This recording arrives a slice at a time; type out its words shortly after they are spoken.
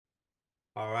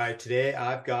All right, today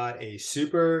I've got a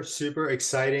super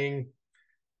exciting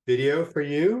video for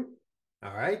you.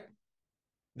 All right,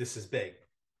 this is big.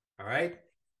 All right,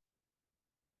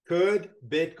 could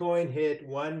Bitcoin hit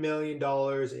 $1 million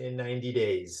in 90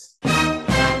 days?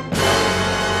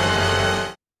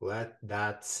 Let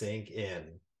that sink in.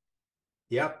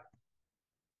 Yep.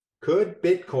 Could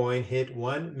Bitcoin hit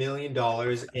 $1 million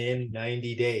in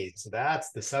 90 days?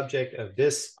 That's the subject of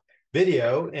this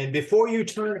video. And before you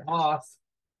turn off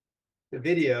the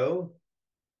video,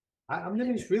 I'm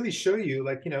going to really show you,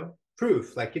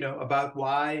 proof, about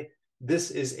why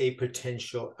this is a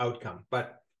potential outcome.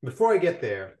 But before I get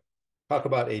there, talk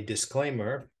about a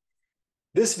disclaimer.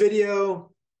 This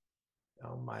video,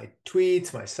 my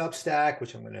tweets, my Substack,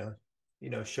 which I'm going to,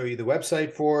 show you the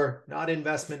website for, not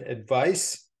investment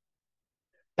advice.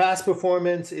 Past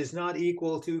performance is not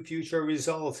equal to future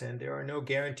results, and there are no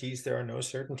guarantees, there are no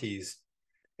certainties.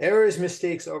 Errors,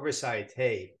 mistakes, oversight.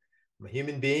 Hey, I'm a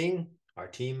human being. Our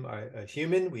team are a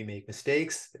human. We make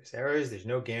mistakes. There's errors. There's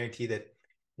no guarantee that,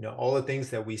 all the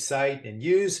things that we cite and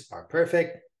use are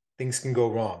perfect. Things can go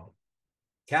wrong.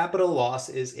 Capital loss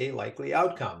is a likely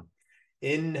outcome.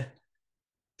 In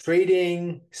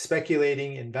trading,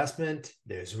 speculating, investment,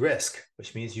 there's risk,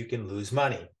 which means you can lose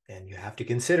money. And you have to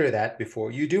consider that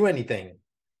before you do anything.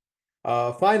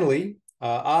 Finally,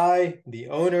 the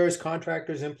owners,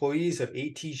 contractors, employees of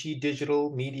ATG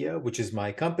Digital Media, which is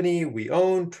my company, we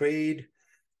own, trade,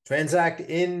 transact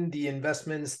in the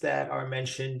investments that are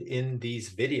mentioned in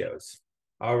these videos.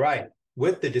 All right,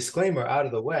 with the disclaimer out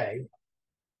of the way,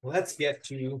 let's get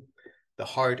to the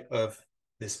heart of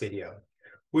this video,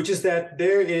 which is that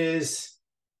there is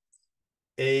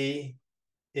a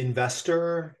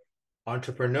investor,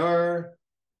 entrepreneur,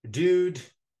 dude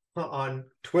on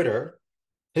Twitter.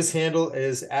 His handle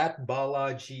is at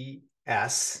Balaji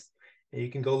S. You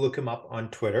can go look him up on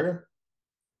Twitter.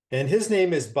 And his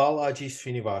name is Balaji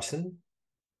Srinivasan.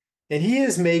 And he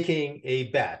is making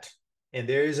a bet. And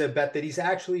there is a bet that he's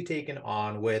actually taken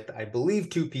on with, I believe,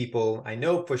 two people. I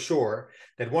know for sure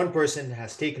that one person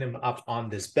has taken him up on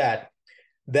this bet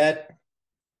that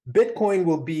Bitcoin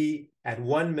will be at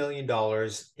 $1 million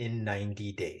in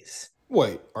 90 days.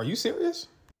 Wait, are you serious?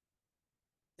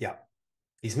 Yeah,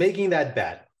 he's making that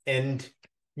bet. And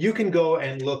you can go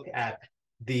and look at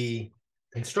the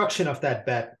construction of that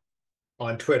bet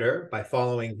on Twitter by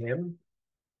following him.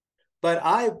 But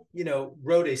I,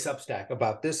 wrote a Substack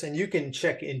about this, and you can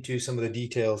check into some of the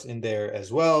details in there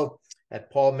as well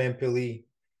at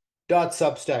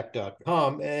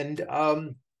paulmampilli.substack.com.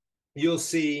 And you'll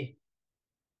see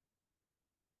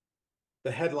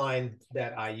the headline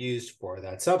that I used for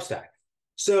that Substack.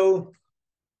 So,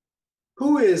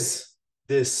 who is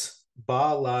this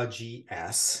Balaji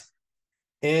S?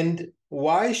 And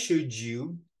why should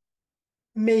you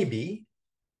maybe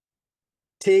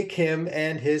take him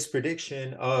and his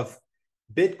prediction of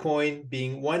Bitcoin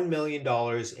being $1 million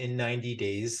in 90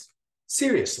 days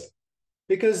seriously?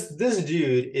 Because this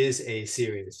dude is a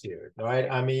serious dude, right?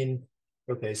 I mean,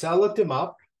 okay, so I looked him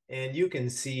up, and you can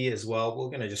see as well. We're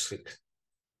going to just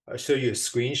show you a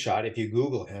screenshot if you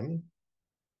Google him.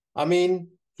 I mean,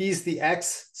 he's the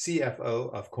ex-CFO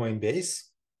of Coinbase.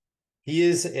 He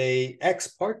is a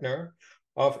ex-partner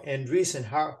of Andreessen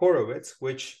Horowitz,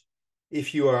 which,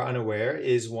 if you are unaware,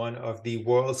 is one of the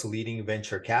world's leading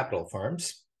venture capital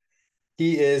firms.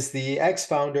 He is the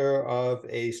ex-founder of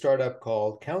a startup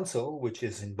called Council, which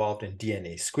is involved in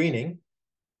DNA screening.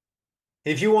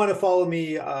 If you want to follow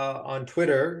me on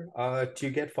Twitter to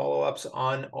get follow-ups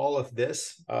on all of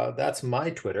this, that's my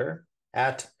Twitter,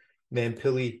 at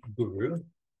Mampilli Guru.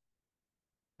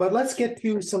 But let's get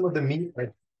to some of the meat,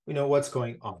 what's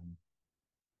going on.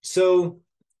 So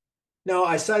now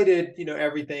I cited,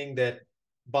 everything that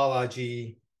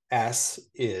Balaji S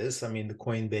is, I mean, the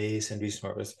Coinbase and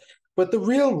Resource. But the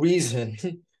real reason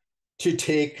to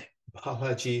take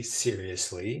Balaji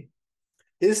seriously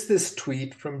is this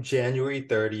tweet from January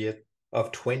 30th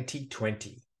of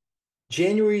 2020.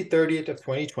 January 30th of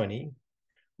 2020,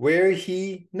 where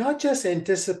he not just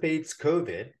anticipates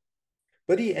COVID,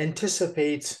 but he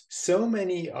anticipates so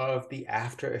many of the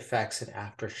after effects and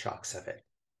aftershocks of it.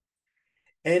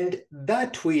 And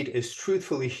that tweet is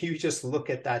truthfully, you just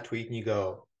look at that tweet and you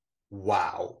go,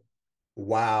 wow,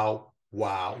 wow,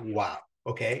 wow, wow.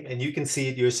 Okay. And you can see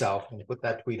it yourself. When you put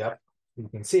that tweet up, you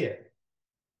can see it.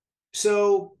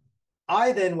 So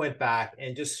I then went back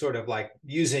and just sort of like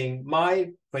using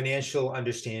my financial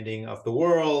understanding of the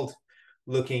world,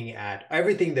 looking at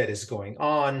everything that is going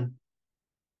on.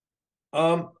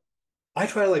 I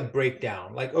try to like break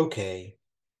down, like, okay,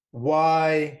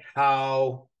 why,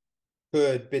 how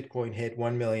could Bitcoin hit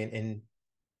 1 million in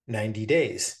 90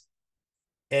 days.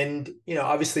 And,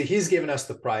 obviously he's given us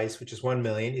the price, which is 1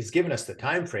 million. He's given us the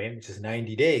time frame, which is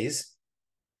 90 days.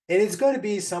 And it's going to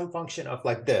be some function of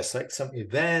like this, like some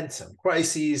event, some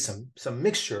crises, some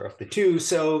mixture of the two.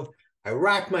 So I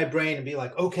rack my brain and be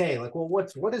like, okay, like, well,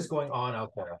 what is going on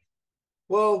out there?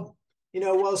 Well,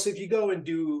 so if you go and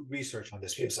do research on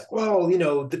this, it's like, well,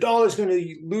 the dollar is going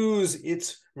to lose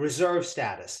its reserve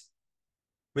status.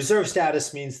 Reserve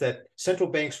status means that central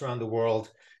banks around the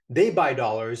world, they buy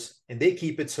dollars and they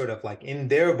keep it sort of like in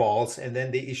their vaults, and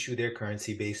then they issue their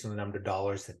currency based on the number of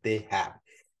dollars that they have.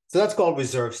 So that's called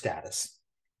reserve status.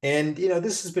 And,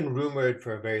 this has been rumored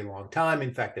for a very long time.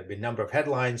 In fact, there have been a number of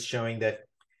headlines showing that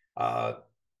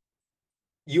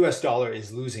US dollar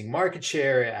is losing market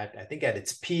share I think at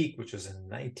its peak, which was in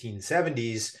the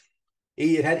 1970s.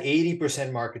 It had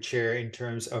 80% market share in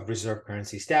terms of reserve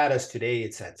currency status. Today,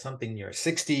 it's at something near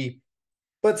 60.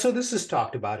 But so this is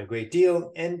talked about a great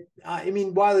deal. And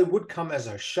while it would come as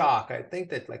a shock, I think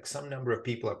that like some number of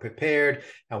people are prepared.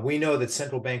 And we know that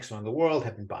central banks around the world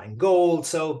have been buying gold.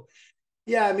 So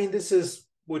yeah, this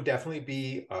would definitely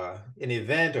be an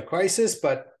event, a crisis,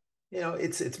 but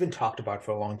it's been talked about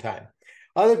for a long time.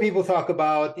 Other people talk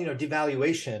about,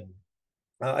 devaluation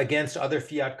against other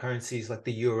fiat currencies like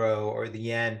the euro or the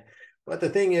yen. But the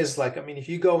thing is, like, if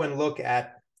you go and look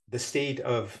at the state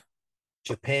of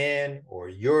Japan or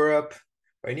Europe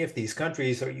or any of these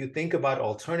countries, or you think about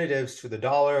alternatives to the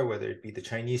dollar, whether it be the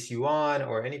Chinese yuan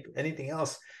or anything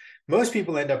else, most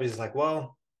people end up is like,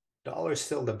 well, dollar is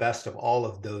still the best of all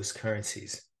of those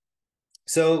currencies.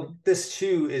 So this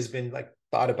too has been like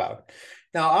thought about.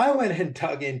 Now I went and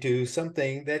dug into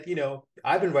something that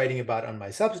I've been writing about on my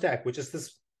Substack, which is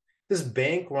this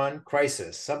bank run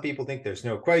crisis. Some people think there's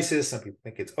no crisis, some people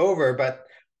think it's over, but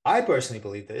I personally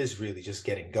believe that is really just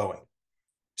getting going.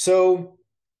 So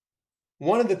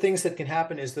one of the things that can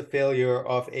happen is the failure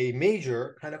of a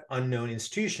major kind of unknown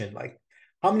institution. Like,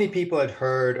 how many people had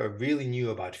heard or really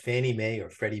knew about Fannie Mae or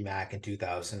Freddie Mac in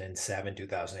 2007,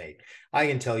 2008? I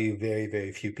can tell you very,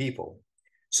 very few people.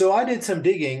 So I did some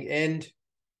digging, and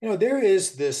there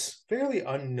is this fairly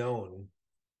unknown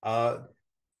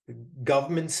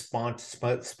government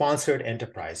sponsored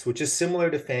enterprise, which is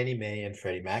similar to Fannie Mae and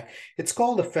Freddie Mac. It's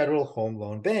called the Federal Home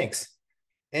Loan Banks.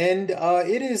 And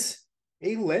it is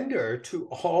a lender to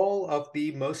all of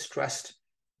the most stressed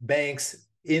banks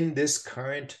in this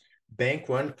current bank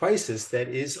run crisis that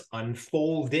is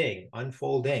unfolding.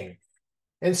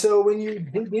 And so when you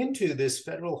dig into this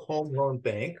Federal Home Loan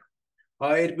Bank,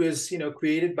 it was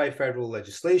created by federal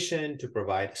legislation to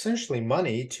provide essentially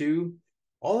money to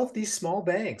all of these small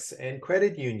banks and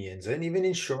credit unions and even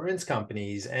insurance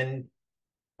companies. And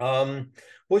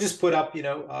we'll just put up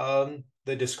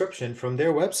the description from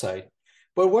their website.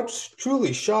 But what's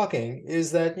truly shocking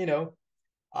is that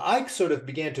I sort of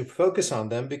began to focus on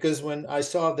them because when I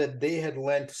saw that they had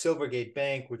lent Silvergate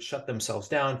Bank, which shut themselves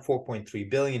down,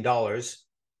 $4.3 billion,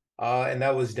 and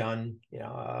that was done,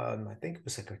 I think it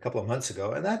was like a couple of months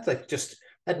ago. And that's like just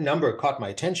that number caught my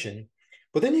attention.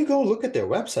 But then you go look at their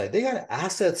website, they got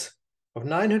assets of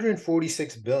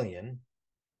 946 billion.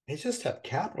 They just have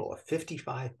capital of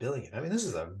 55 billion. This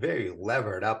is a very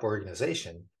levered up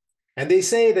organization. And they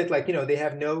say that they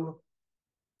have no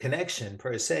connection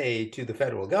per se to the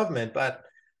federal government. But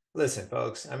listen,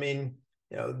 folks,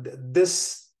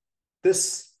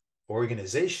 this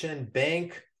organization,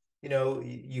 bank,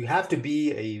 you have to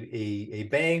be a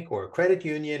bank or a credit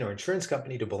union or insurance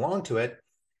company to belong to it.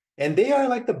 And they are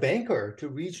like the banker to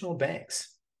regional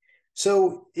banks.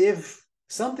 So if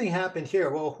something happened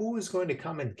here, well, who is going to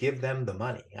come and give them the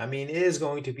money? It is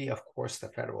going to be, of course, the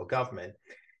federal government.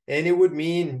 And it would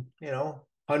mean,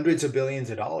 hundreds of billions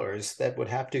of dollars that would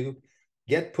have to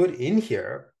get put in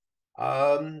here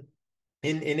in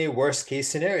a worst case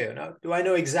scenario. Now, do I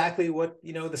know exactly what,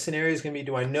 the scenario is going to be?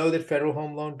 Do I know that Federal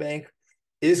Home Loan Bank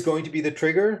is going to be the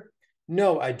trigger?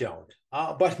 No, I don't.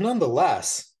 But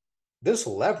nonetheless, this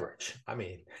leverage,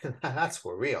 that's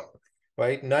for real,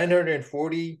 right?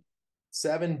 $947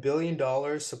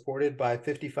 billion supported by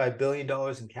 $55 billion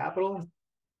in capital.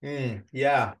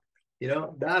 Yeah,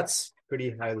 that's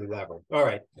pretty highly levered. All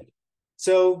right.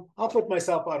 So I'll put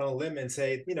myself out on a limb and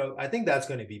say, I think that's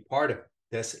going to be part of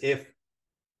this if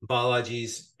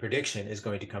Balaji's prediction is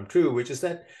going to come true, which is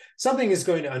that something is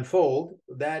going to unfold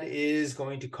that is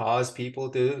going to cause people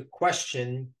to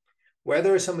question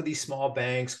whether some of these small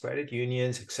banks, credit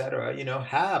unions, et cetera,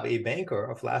 have a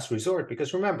banker of last resort.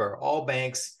 Because remember, all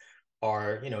banks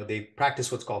are, they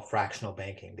practice what's called fractional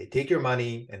banking. They take your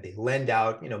money and they lend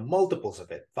out, multiples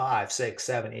of it, $5, $6,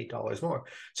 $7, $8 more.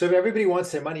 So if everybody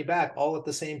wants their money back all at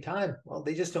the same time, well,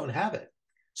 they just don't have it.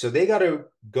 So they got to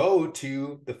go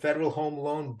to the Federal Home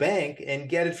Loan Bank and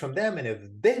get it from them. And if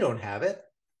they don't have it,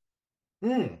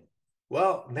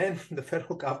 well, then the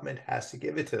federal government has to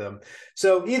give it to them.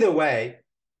 So either way,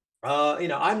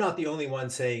 I'm not the only one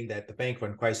saying that the bank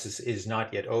run crisis is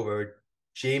not yet over.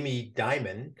 Jamie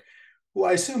Dimon, who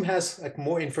I assume has like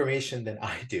more information than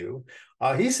I do,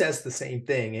 he says the same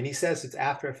thing, and he says its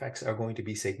after effects are going to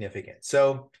be significant.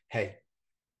 So, hey,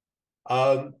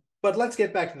 but let's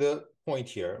get back to the point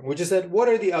here, which is that what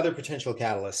are the other potential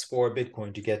catalysts for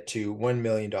Bitcoin to get to $1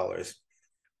 million?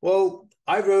 Well,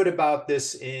 I wrote about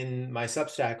this in my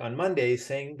Substack on Monday,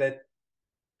 saying that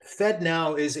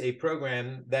FedNow is a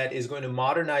program that is going to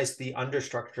modernize the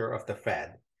understructure of the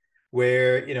Fed,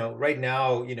 where, right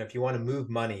now, if you want to move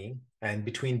money and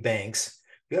between banks,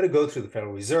 you got to go through the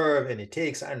Federal Reserve, and it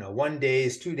takes, 1 day,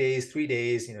 2 days, 3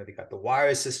 days. They got the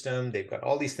wire system, they've got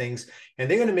all these things, and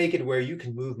they're going to make it where you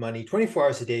can move money 24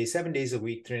 hours a day, 7 days a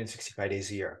week, 365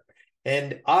 days a year.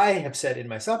 And I have said in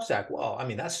my Substack, well,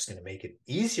 that's just going to make it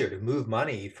easier to move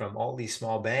money from all these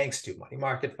small banks to money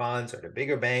market funds or to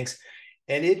bigger banks.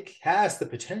 And it has the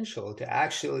potential to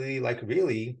actually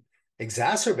really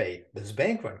exacerbate this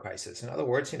bank run crisis. In other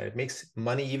words, it makes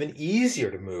money even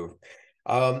easier to move.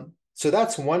 So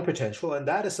that's one potential, and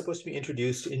that is supposed to be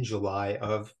introduced in July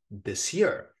of this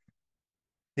year.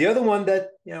 The other one that,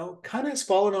 kind of has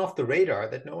fallen off the radar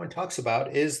that no one talks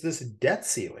about is this debt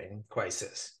ceiling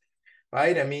crisis,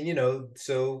 right?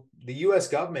 So the US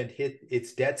government hit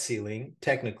its debt ceiling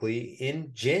technically in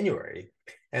January,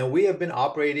 and we have been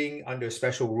operating under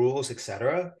special rules,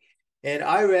 etc. And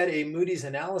I read a Moody's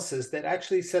analysis that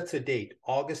actually sets a date,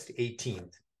 August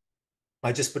 18th.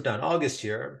 I just put down August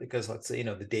here because let's say,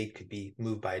 the date could be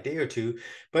moved by a day or two,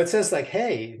 but it says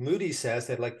hey, Moody's says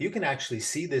that you can actually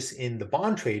see this in the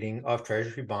bond trading of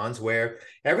treasury bonds, where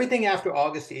everything after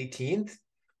August 18th,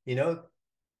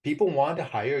 people want a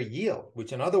higher yield,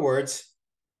 which in other words,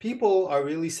 people are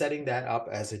really setting that up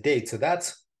as a date. So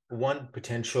that's one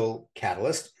potential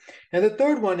catalyst. And the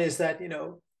third one is that, if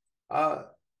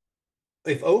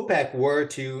OPEC were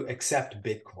to accept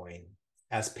Bitcoin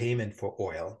as payment for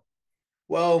oil,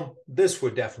 well, this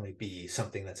would definitely be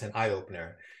something that's an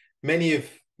eye-opener. Many of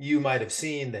you might have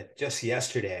seen that just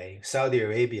yesterday, Saudi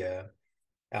Arabia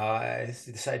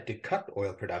decided to cut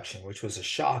oil production, which was a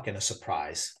shock and a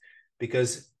surprise,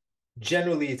 because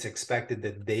generally it's expected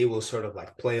that they will sort of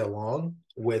play along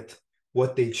with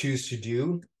what they choose to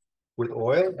do with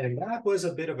oil. And that was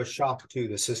a bit of a shock to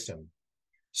the system.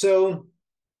 So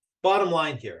bottom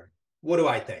line here, what do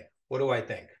I think?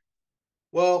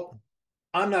 Well,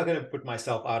 I'm not going to put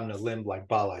myself out on a limb like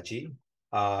Balaji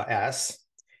S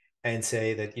and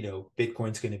say that,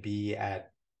 Bitcoin's going to be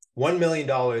at $1 million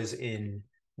in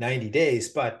 90 days.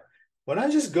 But when I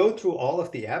just go through all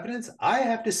of the evidence, I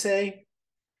have to say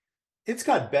it's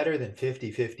got better than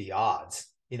 50-50 odds,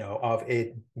 of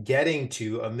it getting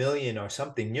to $1 million or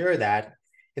something near that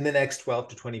in the next 12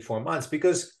 to 24 months,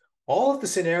 because all of the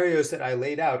scenarios that I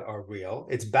laid out are real.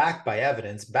 It's backed by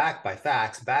evidence, backed by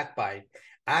facts, backed by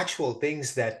actual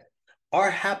things that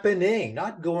are happening,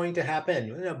 not going to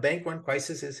happen. Bank run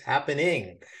crisis is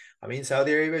happening.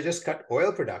 Saudi Arabia just cut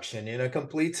oil production in a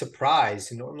complete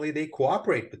surprise. Normally they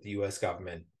cooperate with the US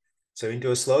government. So into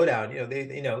a slowdown,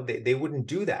 they wouldn't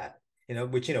do that,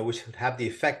 which would have the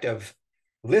effect of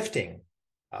lifting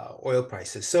oil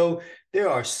prices. So there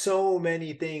are so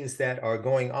many things that are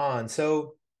going on.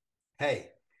 So, hey,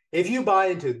 if you buy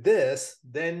into this,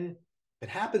 then if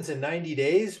it happens in 90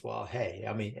 days, well, hey,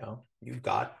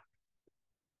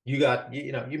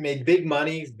 you made big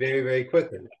money very, very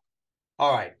quickly.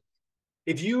 All right.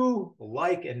 If you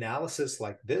like analysis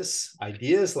like this,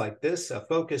 ideas like this, a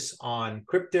focus on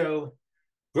crypto,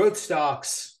 growth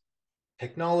stocks,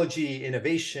 technology,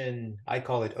 innovation, I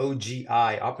call it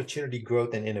OGI, opportunity,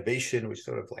 growth, and innovation, which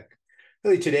sort of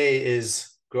really today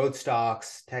is growth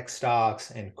stocks, tech stocks,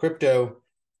 and crypto.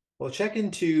 Well, check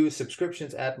into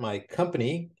subscriptions at my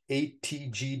company,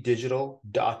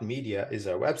 atgdigital.media is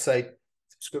our website.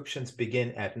 Subscriptions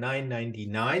begin at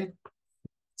 $9.99.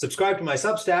 Subscribe to my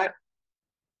Substack.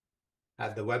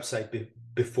 Have the website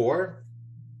before.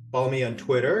 Follow me on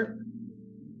Twitter.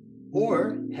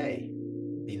 Or, hey,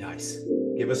 be nice.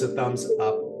 Give us a thumbs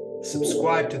up.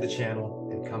 Subscribe to the channel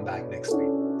and come back next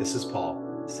week. This is Paul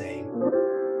saying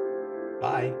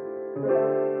bye.